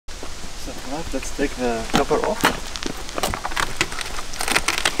Right, let's take the cover off.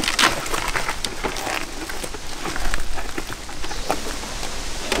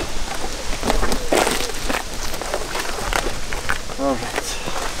 All right.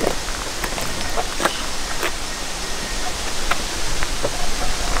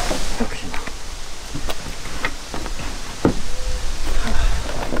 Okay.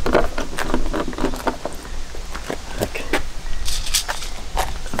 Okay.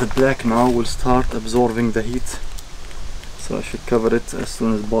 The black now will start absorbing the heat, so I should cover it as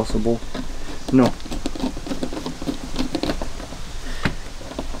soon as possible. No.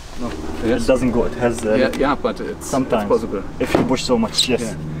 Yes. It doesn't go. It has. Yeah, but it's sometimes it's possible if you push so much. Yes.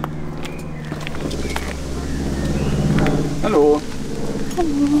 Yeah. Hello.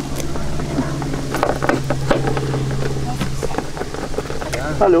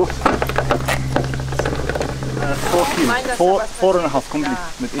 Hallo. 4,5 complete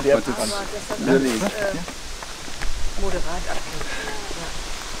mit EDFs an. Moderat abgeht.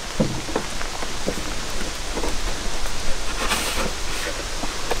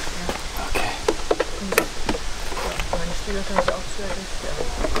 Okay. Meine Spieler können sie auch zu errichten.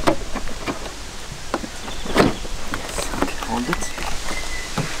 Okay, hold it.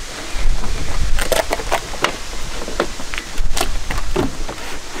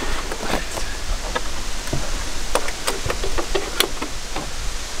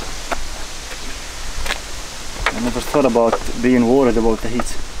 I never thought about being worried about the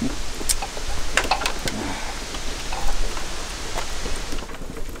heat.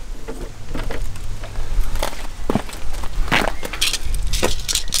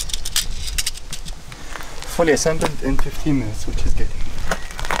 Fully assembled in 15 minutes, which is good.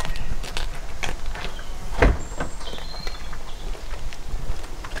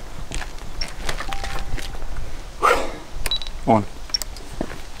 On.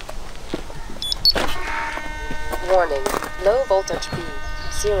 Warning, low voltage B,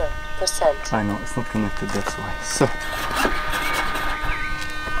 0%. I know, it's not connected, that's why. So.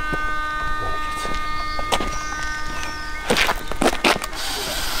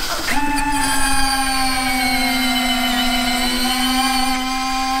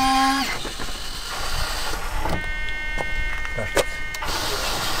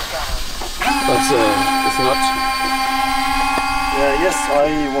 It's not. Yes, I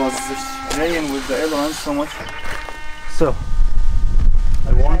was playing with the ailerons so much. So,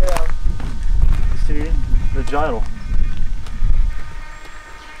 I want to see the gyro.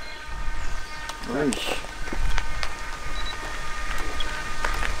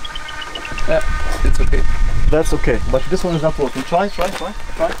 Yeah, it's okay. That's okay, but this one is not working. Try. It's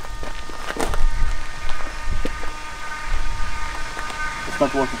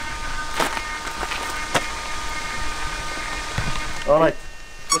not working. Alright,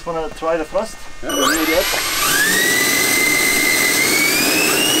 just want to try the thrust. Yeah.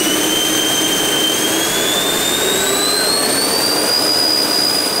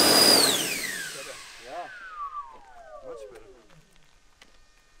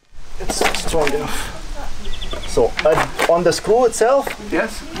 It's strong enough. So, on the screw itself?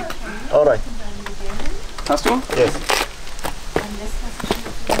 Yes. Alright. Hast du? Yes.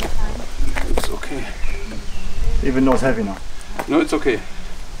 It's okay. Even though it's heavy now. No, it's okay.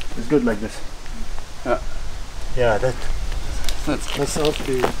 It's good like this. Yeah. Yeah, that's not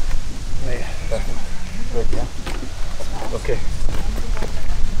the way. Good, yeah. Okay.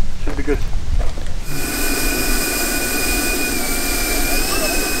 Should be good.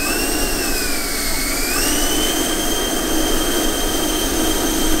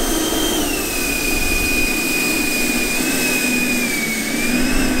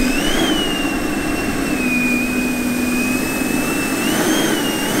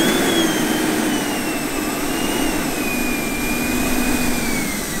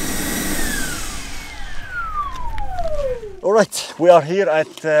 Alright, we are here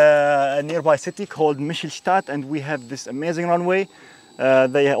at a nearby city called Michelstadt, and we have this amazing runway.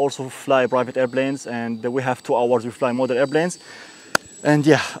 They also fly private airplanes, and we have 2 hours we fly model airplanes. And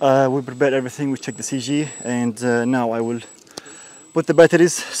yeah, we prepared everything, we checked the CG, and now I will put the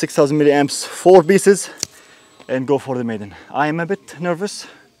batteries, 6000 milliamps, 4 pieces, and go for the Maiden. I am a bit nervous,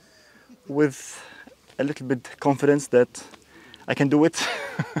 with a little bit confidence that I can do it.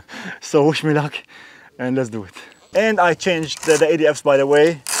 So wish me luck, and let's do it. And I changed the EDFs, by the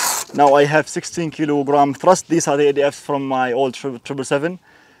way. Now I have 16 kilogram thrust. These are the EDFs from my old 777.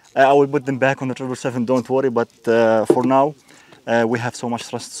 I will put them back on the 777, don't worry, but for now we have so much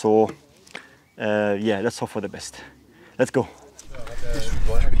thrust, so yeah, let's hope for the best. Let's go.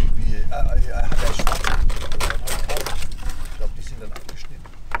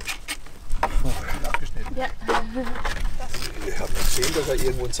 Ich habe gesehen, dass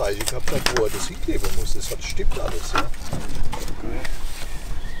irgendwo ein Zeichen gehabt hat, wo das hinkleben muss. Das stimmt alles. Ja.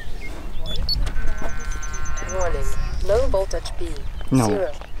 Warning. Low voltage B. No.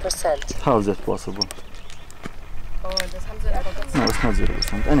 0%. How is that possible? Oh, das haben sie aber Gott sei No, it's not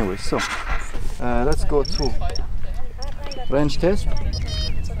 0%. Anyway, so let's go to range test.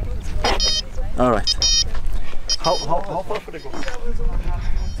 All right. How far should I go?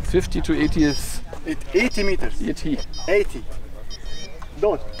 50 to 80 is 80 meters. 80. 80.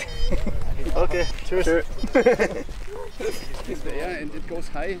 Don't. Okay. Cheers. It's the air and it goes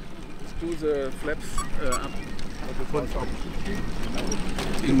high through the flaps up.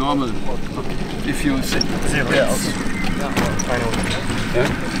 In normal. If you sit. Zero. Yeah. Okay. I know. Yeah.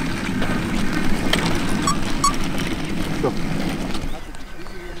 Go.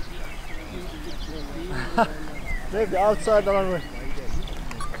 Maybe outside the runway.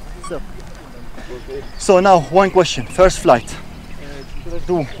 So now one question. First flight.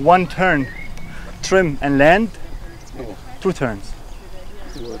 Do one turn, trim and land. No. 2 turns.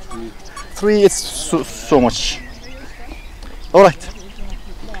 2 or 3. 3. It's so much. All right.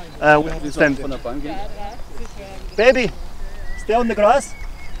 We have to stand. Von der Bank gehen. Baby, stay on the grass.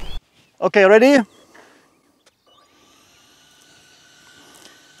 Okay, ready?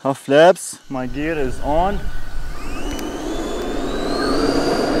 Half flaps. My gear is on.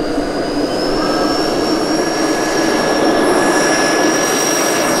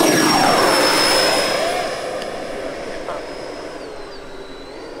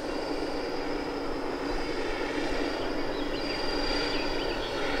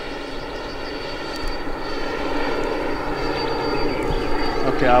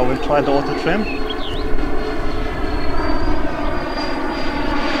 Okay, I will try the auto trim.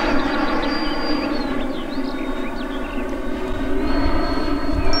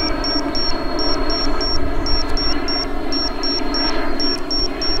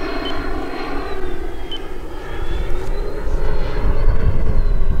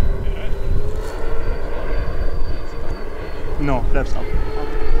 No, flaps up.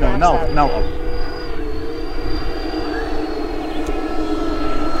 No, now up.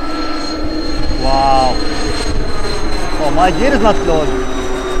 Wow. Oh, my gear is not closed.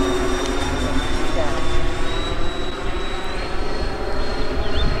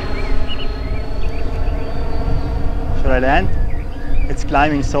 Should I land? It's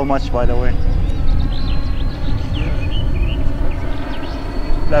climbing so much, by the way.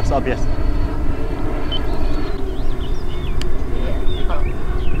 Flaps up, yes.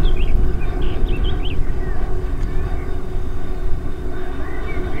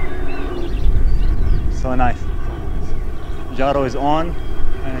 So nice. Gyro is on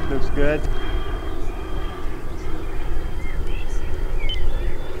and it looks good.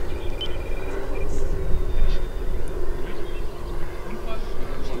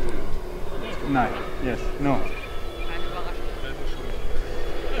 Nice. Yes. No.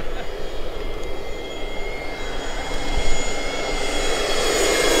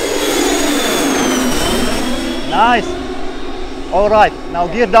 Nice. All right. Now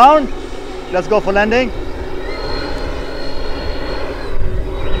gear down. Let's go for landing.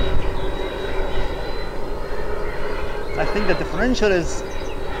 I think the differential is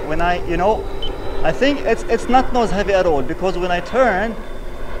when I think it's not nose heavy at all, because when I turn,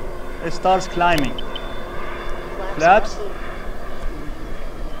 it starts climbing. Flaps.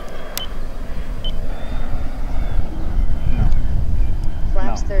 No.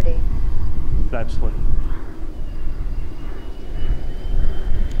 Flaps No. 30. Flaps full.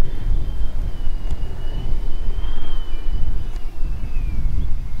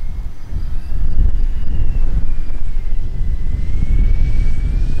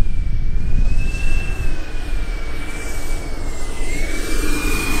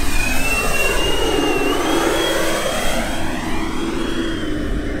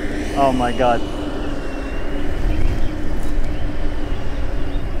 Oh my God.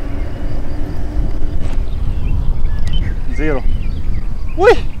 Zero.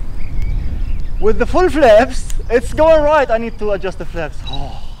 Whee! With the full flaps, it's going right. I need to adjust the flaps.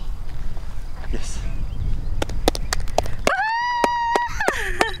 Oh. Yes.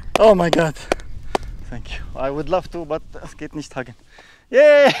 Oh my God. Thank you. I would love to, but es geht nicht hagen.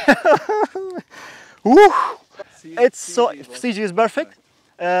 Yay! Woo! It's so, CG is perfect.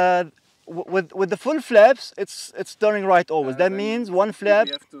 With the full flaps, it's turning right always. That means one flap.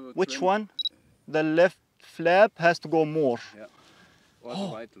 Which one? The left flap has to go more. Yeah. Or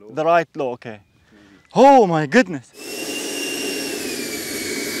the right low. The right low. Okay. Oh my goodness!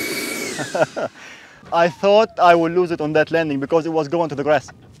 I thought I would lose it on that landing because it was going to the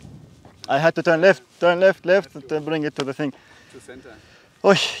grass. I had to turn left, to bring it to the thing. To center.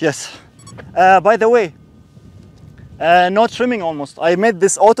 Oh, yes. By the way, no trimming almost. I made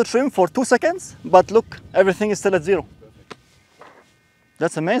this auto trim for 2 seconds, but look, everything is still at 0.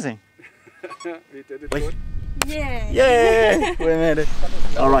 That's amazing. We did it Wait. good. Yeah. Yay! We made it.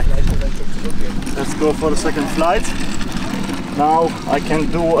 All right, let's go for the second flight. Now I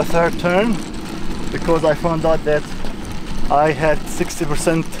can do a third turn because I found out that I had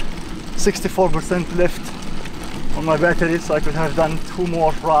 60%, 64% left on my battery, so I could have done 2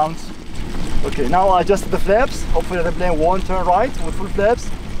 more rounds. Okay, now I adjusted the flaps. Hopefully the plane won't turn right with full flaps.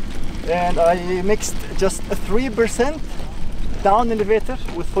 And I mixed just a 3% down elevator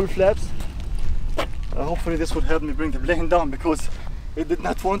with full flaps. Hopefully this will help me bring the plane down because it did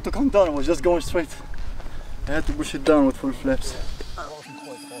not want to come down, it was just going straight. I had to push it down with full flaps.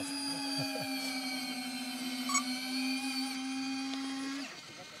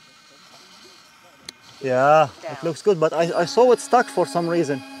 Yeah, it looks good, but I saw it stuck for some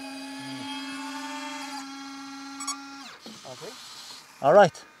reason. Okay. All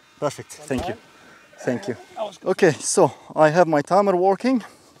right, perfect, thank you. Thank you. Okay, so I have my timer working.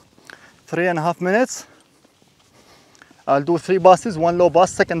 3.5 minutes. I'll do 3 buses, 1 low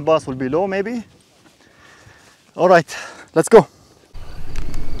bus, second bus will be low maybe. All right, let's go.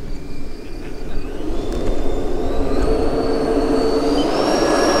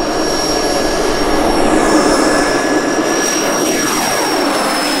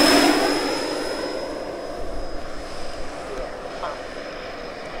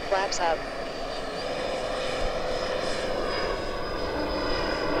 Flaps up.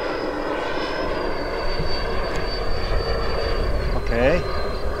 Okay.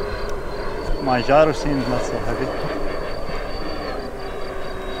 My gyro seems not so heavy.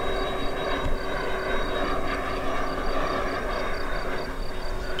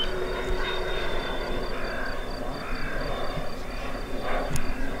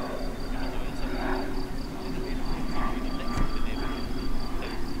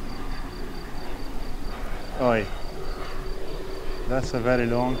 Oi. That's a very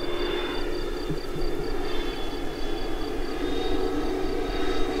long.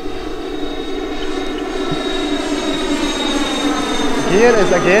 Gear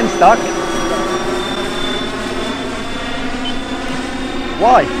is again stuck.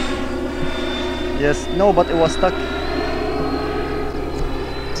 Why? Yes, no, but it was stuck. 2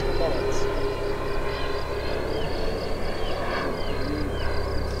 minutes.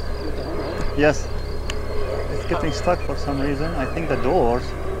 Yes. It's getting stuck for some reason. I think the doors.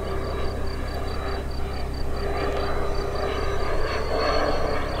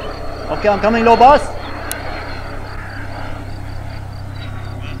 Okay, I'm coming, low bus.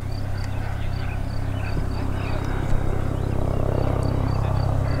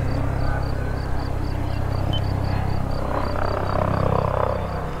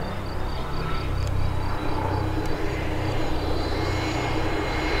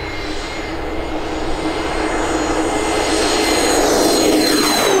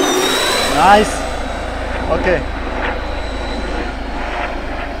 Nice. Okay.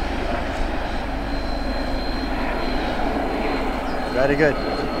 Very good.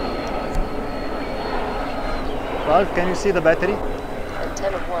 Ralph, can you see the battery?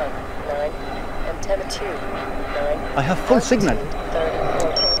 Antenna 1, 9. Antenna 2, 9. I have full signal.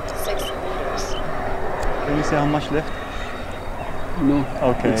 34.6 meters. Can you see how much left? No.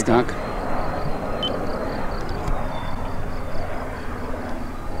 Okay. It's dark.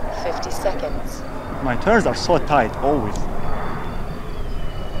 50 seconds. My turns are so tight, always.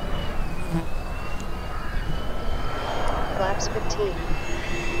 Flaps 15.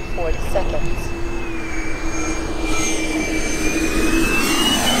 40 seconds.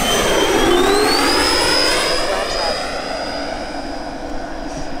 Flaps up.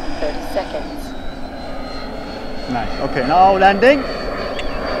 30 seconds. Nice. Okay, now landing.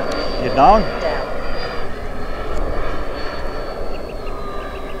 Get down. Down.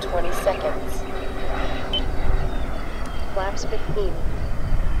 20 seconds. Flaps 15.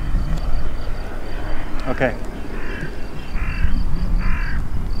 Okay.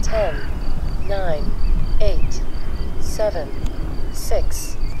 10, 9, 8, 7,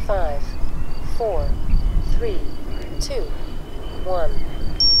 6, 5, 4, 3, 2, 1.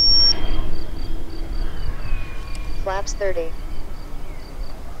 Flaps 30.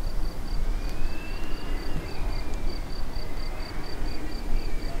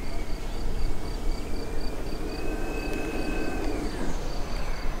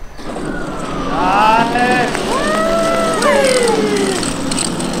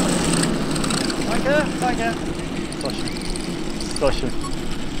 So schön.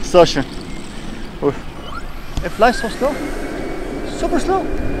 So schön. It flies so slow, super slow.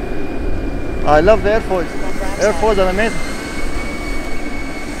 I love the airfoils. Airfoils are amazing.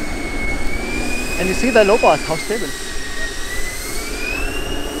 And you see the low pass, how stable.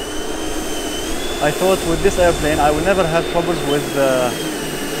 I thought with this airplane I would never have troubles with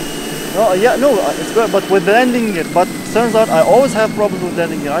it's good, but with the landing gear. But turns out I always have problems with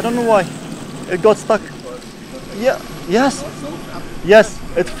landing gear. I don't know why. It got stuck. Yeah, yes. Yes,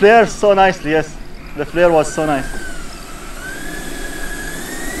 it flares so nicely, yes. The flare was so nice.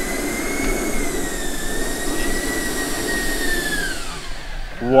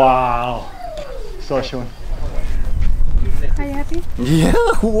 Wow. So schön. Are you happy? Yeah,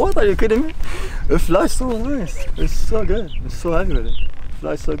 what? Are you kidding me? It flies so nice. It's so good. I'm so happy with it. It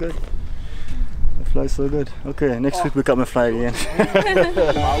flies so good. It flies so good. Okay, next week we come and fly again. It's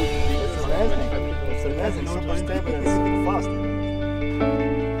amazing. It's amazing. Super stable.